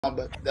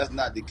but that's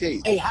not the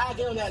case. Hey, how I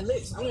get on that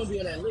list? I want to be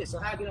on that list. So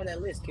how I get on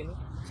that list, Kenny?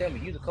 Tell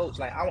me, you the coach.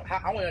 Like I want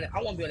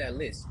to be on that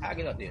list. How I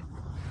get up there?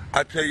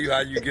 I tell you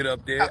how you get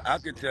up there. I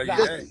can tell you Like,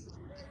 that. Listen,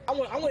 I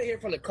want to hear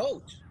from the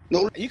coach.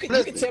 no, You can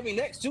listen. tell me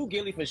next too,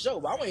 Gillie, for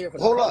sure. But I want to hear from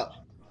the Hold coach.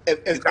 up.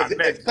 You got If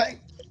next.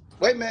 Tank,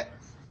 wait a minute.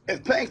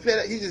 If Tank said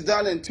that he's just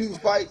done in 2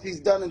 fights,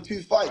 he's done in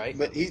 2 fights. Right.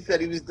 But he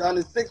said he was done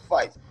in 6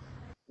 fights.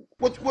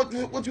 What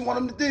you want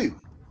him to do?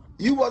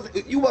 You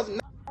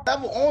wasn't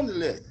never on the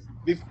list.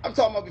 I'm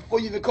talking about before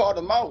you even called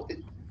him out.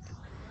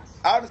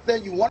 I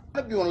understand you want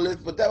to be on the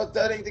list, but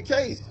that ain't the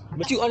case.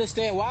 But you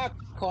understand why I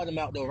called him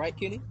out though, right,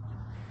 Kenny?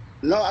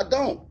 No, I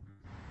don't.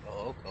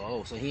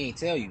 Oh, so he ain't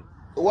tell you.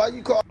 Why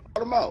you call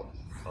him out?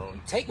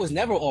 Tank was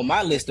never on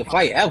my list to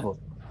fight ever.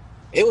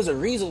 It was a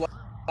reason why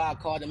I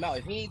called him out.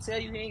 If he ain't tell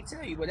you, he ain't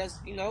tell you. But that's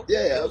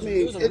Yeah, I it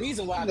mean, was a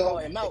reason why I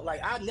called him out. it, Like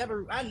I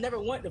never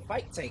wanted to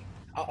fight Tank.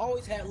 I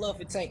always had love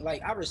for Tank.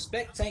 Like I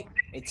respect Tank,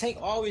 and Tank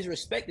always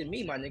respected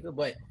me, my nigga.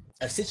 But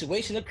a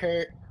situation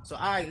occurred, so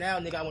all right, now,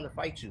 nigga, I want to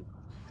fight you.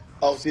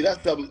 oh, see,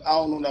 that's something I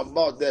don't know nothing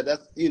about that.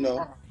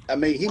 I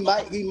mean, he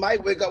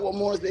might wake up one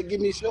morning and say, "Give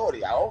me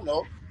shorty." I don't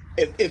know.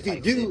 If he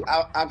Type shit. do,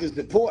 I can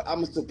support.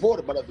 I'm a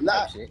supporter. But if Type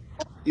not, shit.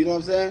 you know what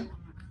I'm saying?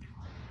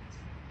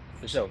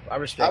 For sure. I I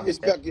respect that.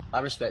 respect I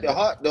respect your that.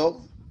 heart,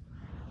 though.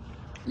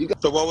 You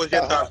got So what was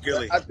your a thoughts, heart, but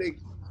Gillie? I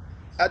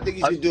think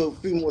you I, should do a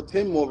few more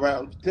 10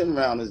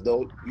 rounders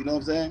though. You know what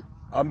I'm saying?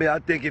 I mean, I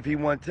think if he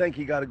want Tank,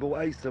 he got to go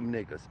ice some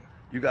niggas.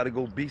 You got to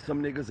go beat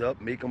some niggas up,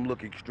 make them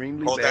look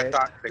extremely Hold that bad.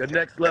 thought. The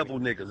next level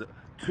niggas,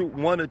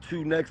 one or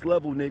two next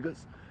level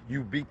niggas,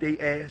 you beat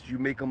their ass, you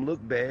make them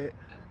look bad,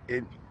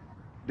 and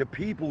the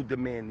people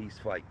demand these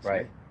fights,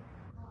 Right. man.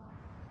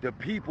 The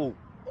people,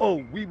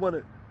 we want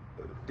to.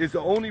 It's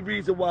the only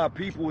reason why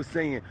people are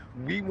saying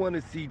we want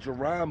to see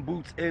Jerron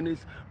Boots Ennis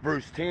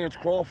versus Terrence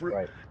Crawford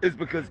Right. is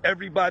because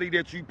everybody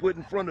that you put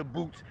in front of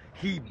Boots,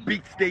 he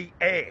beats they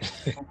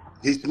ass.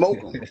 He smoke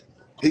 'em.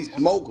 He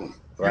smoke 'em.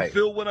 You Right.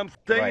 feel what I'm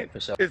saying? Right. For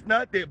sure. It's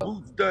not that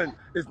Boots done.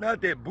 It's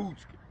not that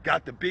Boots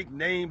got the big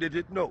name.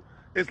 No.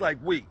 It's like,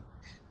 wait,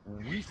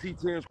 we see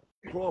Terrence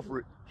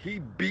Crawford, he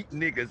beat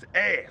niggas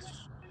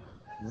ass.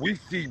 We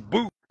see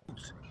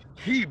Boots,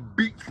 he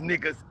beats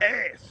niggas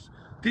ass.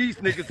 These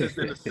niggas is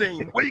in the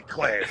same weight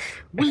class.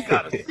 We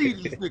gotta see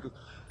these niggas.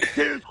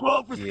 Terrence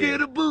Crawford Yeah.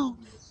 scared of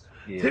Boots.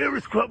 Yeah.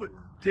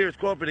 Terrence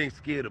Crawford ain't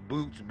scared of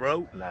Boots,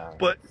 bro. Nah.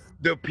 But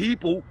the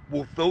people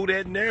will throw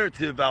that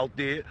narrative out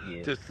there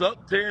Yeah. to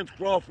suck Terrence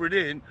Crawford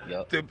in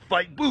Yup. to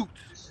fight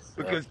Boots Yup.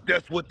 because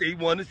that's what they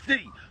want to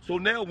see. So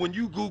now when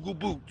you Google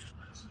Boots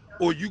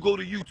or you go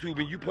to YouTube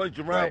and you punch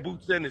around Right.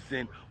 Boots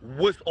Anderson,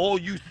 what's all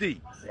you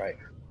see? Right.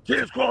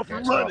 Terrence Crawford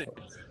Terrence running.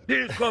 Crawford.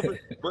 Terrence Crawford,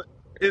 but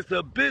it's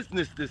a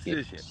business Yeah.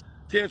 decision.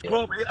 Terrence Yeah.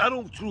 Crawford, I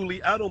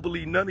don't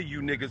believe none of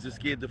you niggas is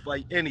scared to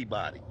fight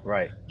anybody.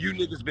 Right. You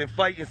niggas been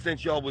fighting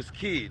since y'all was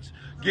kids.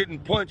 Getting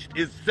punched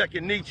is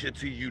second nature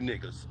to you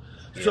niggas.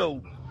 Yeah.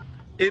 So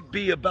it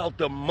be about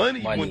the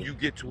money when Money. you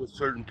get to a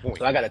certain point.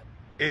 So I got a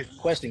It's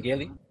question,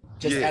 Gillie.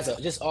 yeah.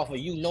 Just off of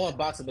you knowing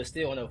boxing, but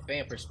still on a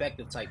fan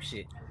perspective type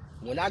shit.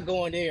 When I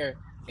go in there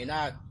and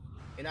I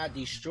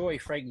destroy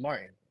Frank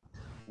Martin,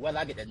 whether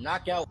I get the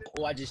knockout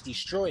or I just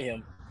destroy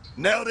him.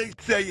 Now they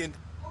saying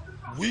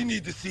we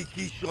need to see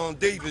Keyshawn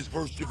Davis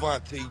versus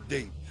Javante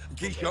Davis.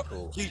 Okay,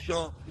 cool.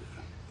 Keyshawn,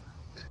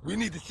 we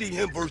need to see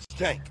him versus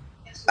Tank.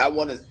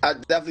 I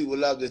definitely would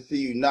love to see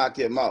you knock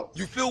him out.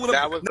 You feel what I'm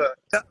That was a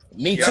now,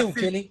 Me now too,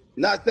 see, Kenny.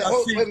 Not say, now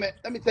oh, see, wait a minute.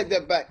 Let me take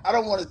that back. I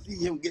don't want to see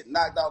him get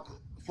knocked out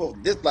for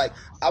this. Like,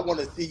 I want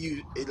to see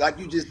you, like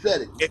you just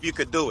said it, if you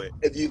could do it.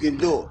 if you can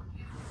do it.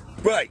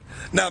 right.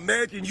 Now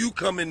imagine you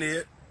come in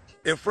there,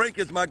 and Frank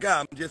is my guy,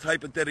 I'm just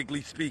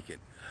hypothetically speaking.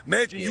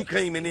 Imagine Yeah. you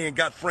came in there and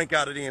got Frank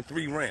out of there in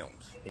 3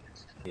 rounds.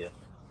 Yeah.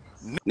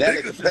 Now they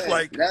Niggas is comparing.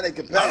 like, Now they I,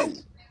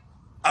 comparing.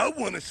 I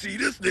want to see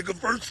this nigga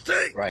versus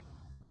Tank. Right.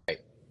 Right.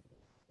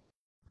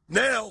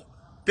 Now,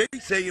 they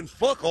saying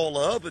fuck all the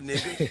other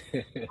niggas.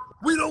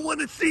 We don't want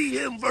to see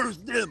him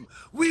versus them.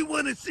 We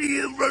want to see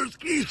him versus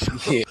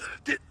Keisha.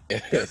 Yeah.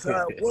 That's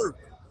how it works.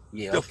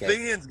 Yeah, The okay.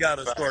 fans got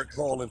to start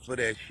calling for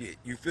that shit.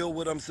 You feel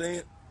what I'm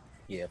saying?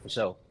 Yeah, for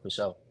sure. For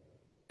sure.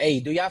 Hey,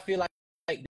 do y'all feel like